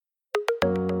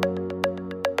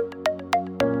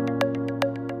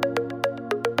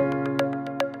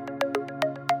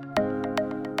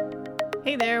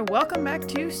there. Welcome back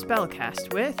to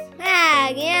Spellcast with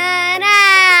Maggie and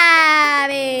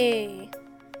Abby.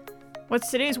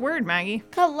 What's today's word, Maggie?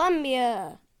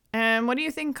 Columbia. And what do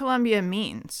you think Columbia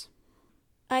means?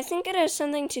 I think it has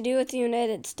something to do with the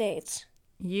United States.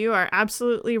 You are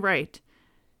absolutely right.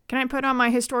 Can I put on my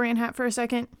historian hat for a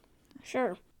second?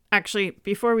 Sure. Actually,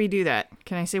 before we do that,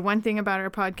 can I say one thing about our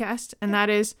podcast? And that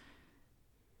is,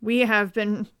 we have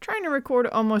been trying to record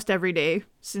almost every day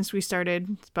since we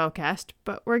started Spellcast,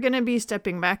 but we're going to be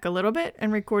stepping back a little bit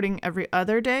and recording every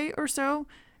other day or so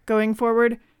going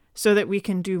forward so that we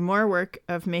can do more work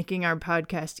of making our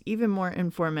podcast even more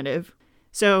informative.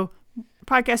 So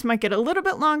podcasts might get a little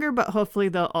bit longer, but hopefully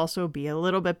they'll also be a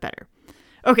little bit better.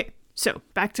 Okay, so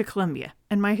back to Columbia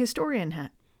and my historian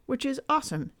hat, which is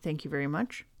awesome. Thank you very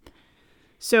much.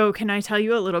 So can I tell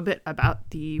you a little bit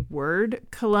about the word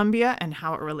Columbia and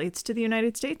how it relates to the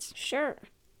United States? Sure.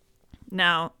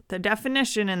 Now, the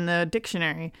definition in the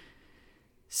dictionary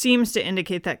seems to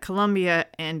indicate that Columbia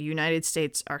and United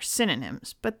States are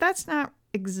synonyms, but that's not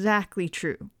exactly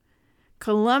true.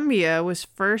 Columbia was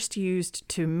first used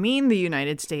to mean the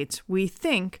United States, we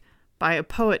think, by a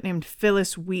poet named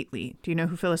Phillis Wheatley. Do you know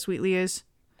who Phillis Wheatley is?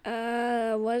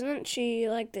 Wasn't she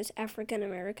like this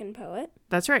African-American poet?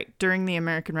 That's right, during the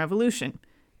American Revolution.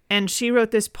 And she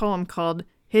wrote this poem called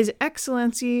His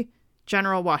Excellency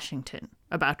General Washington,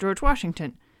 about George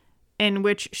Washington, in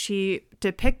which she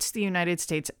depicts the United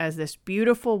States as this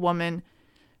beautiful woman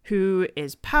who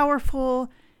is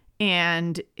powerful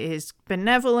and is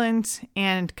benevolent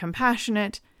and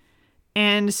compassionate.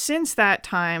 And since that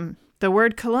time, the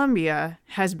word Columbia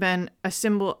has been a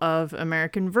symbol of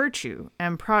American virtue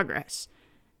and progress.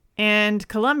 And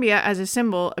Columbia as a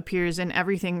symbol appears in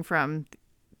everything from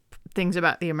things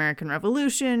about the American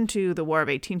Revolution to the War of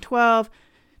 1812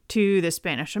 to the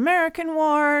Spanish-American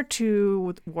War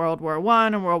to World War I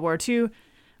and World War II,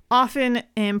 often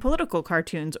in political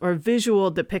cartoons or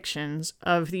visual depictions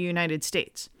of the United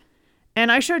States.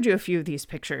 And I showed you a few of these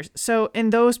pictures. So in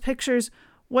those pictures,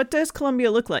 what does Columbia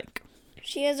look like?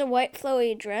 She has a white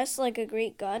flowy dress like a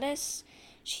Greek goddess.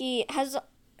 She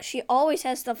always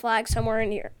has the flag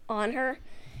somewhere on her.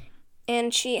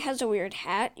 And she has a weird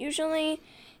hat usually.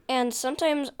 And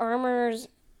sometimes armor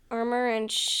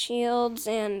and shields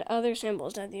and other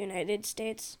symbols of the United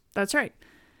States. That's right.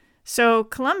 So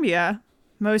Columbia,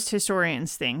 most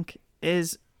historians think,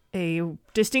 is a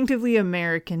distinctively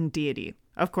American deity.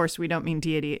 Of course, we don't mean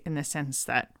deity in the sense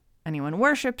that anyone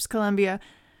worships Columbia,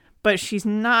 but she's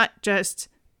not just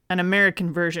an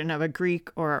American version of a Greek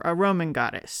or a Roman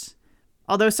goddess.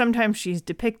 Although sometimes she's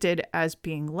depicted as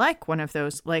being like one of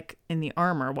those, like in the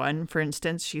armor one, for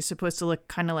instance, she's supposed to look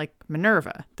kind of like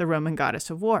Minerva, the Roman goddess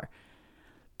of war.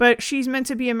 But she's meant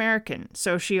to be American,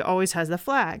 so she always has the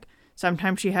flag.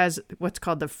 Sometimes she has what's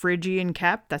called the Phrygian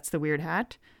cap, that's the weird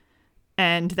hat,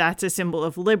 and that's a symbol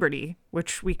of liberty,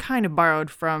 which we kind of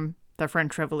borrowed from the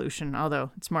French Revolution,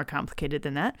 although it's more complicated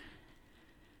than that.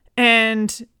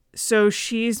 And so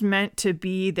she's meant to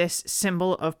be this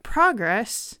symbol of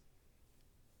progress,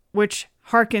 which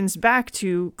harkens back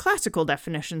to classical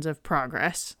definitions of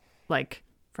progress, like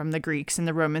from the Greeks and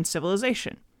the Roman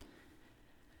civilization.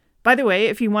 By the way,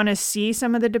 if you want to see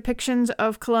some of the depictions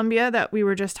of Columbia that we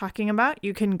were just talking about,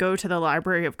 you can go to the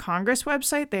Library of Congress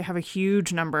website. They have a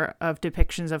huge number of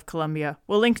depictions of Columbia.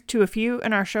 We'll link to a few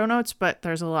in our show notes, but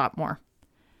there's a lot more.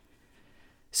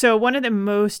 So one of the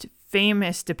most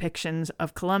famous depictions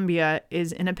of Columbia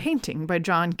is in a painting by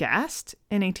John Gast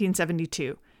in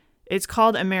 1872. It's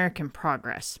called American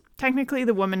Progress. Technically,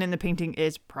 the woman in the painting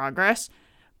is Progress,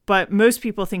 but most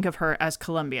people think of her as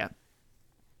Columbia.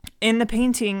 In the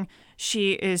painting,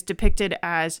 she is depicted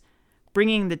as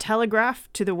bringing the telegraph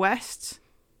to the West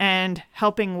and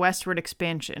helping westward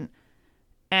expansion.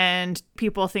 And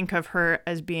people think of her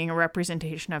as being a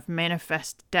representation of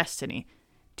manifest destiny.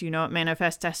 Do you know what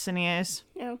manifest destiny is?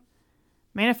 No.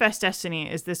 Manifest destiny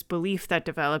is this belief that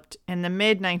developed in the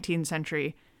mid-19th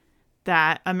century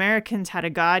that Americans had a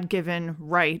God-given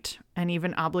right and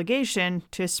even obligation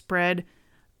to spread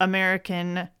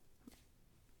American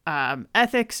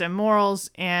ethics and morals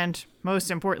and,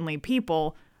 most importantly,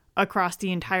 people across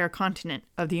the entire continent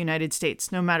of the United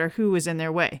States, no matter who was in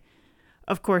their way.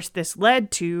 Of course, this led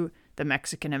to the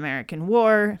Mexican-American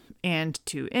War and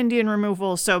to Indian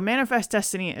removal, so manifest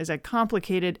destiny is a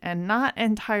complicated and not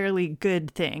entirely good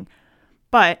thing,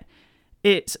 but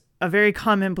it's a very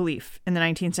common belief in the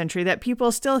 19th century that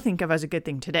people still think of as a good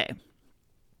thing today.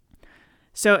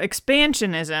 So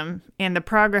expansionism and the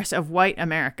progress of white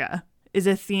America is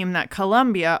a theme that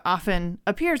Columbia often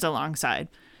appears alongside.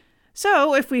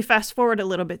 So if we fast forward a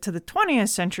little bit to the 20th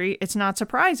century, it's not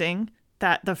surprising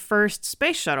that the first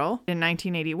space shuttle in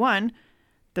 1981,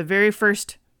 the very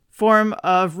first form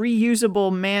of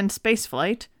reusable manned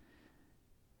spaceflight,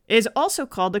 is also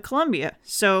called the Columbia.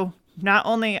 So not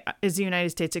only is the United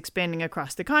States expanding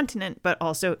across the continent, but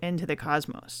also into the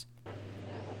cosmos.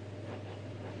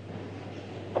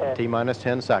 T-minus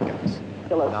 10 seconds.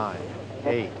 9,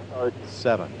 8,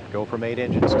 7. Go from 8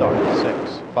 engine start.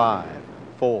 6, 5,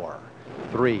 4,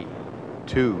 3,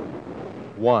 2,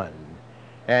 1.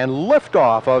 And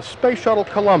liftoff of Space Shuttle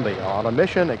Columbia on a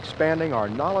mission expanding our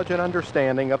knowledge and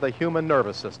understanding of the human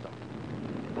nervous system.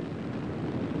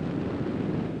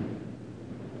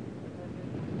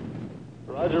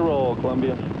 Roger, roll,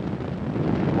 Columbia.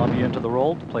 Columbia into the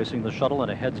roll, placing the shuttle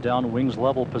in a heads-down,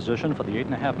 wings-level position for the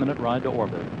 8.5-minute ride to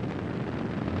orbit.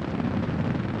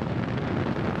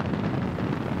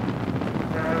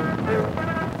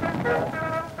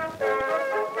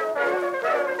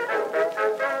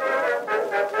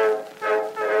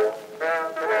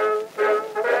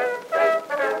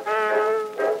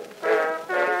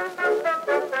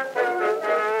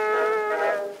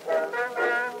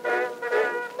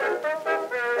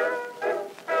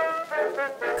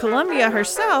 Columbia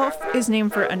herself is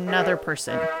named for another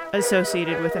person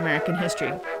associated with American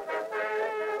history.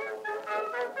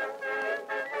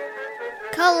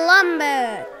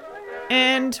 Columbus!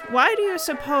 And why do you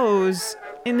suppose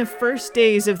in the first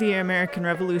days of the American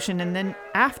Revolution and then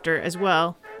after as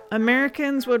well,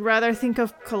 Americans would rather think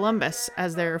of Columbus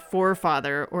as their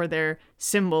forefather or their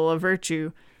symbol of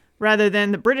virtue rather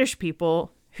than the British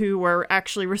people who were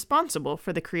actually responsible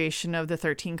for the creation of the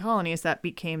 13 colonies that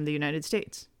became the United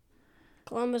States?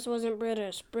 Columbus wasn't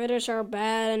British. British are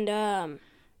bad and dumb.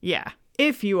 Yeah,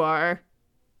 if you are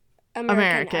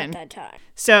American. At that time.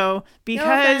 So No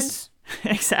because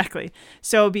exactly.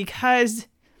 So because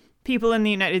people in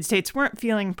the United States weren't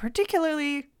feeling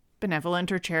particularly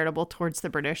benevolent or charitable towards the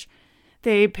British,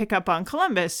 they pick up on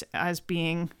Columbus as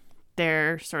being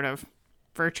their sort of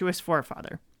virtuous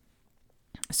forefather.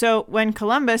 So when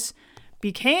Columbus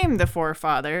became the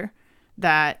forefather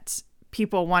that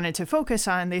people wanted to focus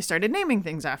on, they started naming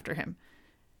things after him.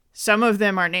 Some of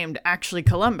them are named actually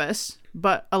Columbus,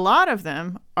 but a lot of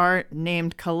them are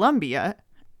named Columbia,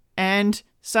 and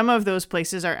some of those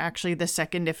places are actually the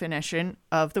second definition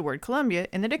of the word Columbia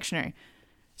in the dictionary.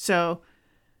 So,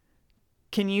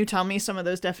 can you tell me some of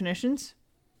those definitions?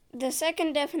 The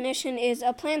second definition is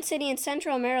a planned city in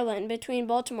central Maryland between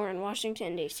Baltimore and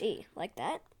Washington, D.C. Like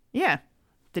that? Yeah.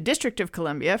 The District of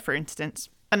Columbia, for instance.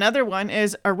 Another one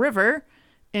is a river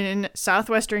in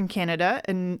southwestern Canada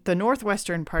and the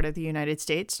northwestern part of the United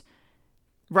States,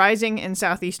 rising in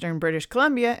southeastern British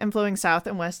Columbia and flowing south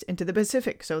and west into the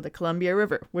Pacific, so the Columbia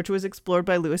River, which was explored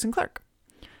by Lewis and Clark.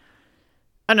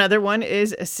 Another one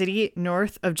is a city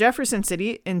north of Jefferson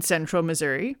City in central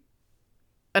Missouri.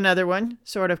 Another one,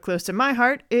 sort of close to my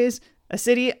heart, is a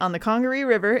city on the Congaree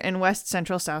River in west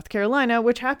central South Carolina,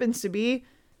 which happens to be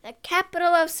the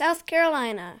capital of South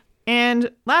Carolina.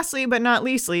 And lastly, but not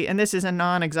leastly, and this is a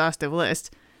non-exhaustive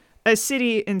list, a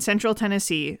city in central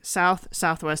Tennessee,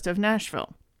 southwest of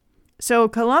Nashville. So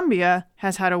Columbia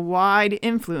has had a wide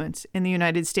influence in the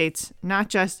United States, not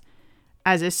just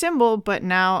as a symbol, but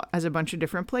now as a bunch of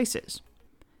different places.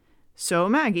 So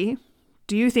Maggie,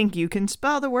 do you think you can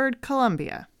spell the word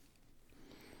Columbia?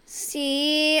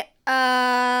 COLUMBIA.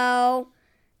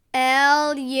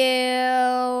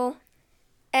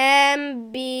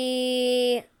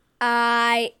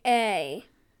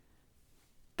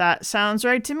 That sounds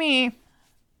right to me.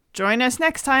 Join us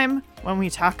next time when we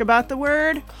talk about the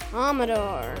word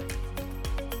Commodore.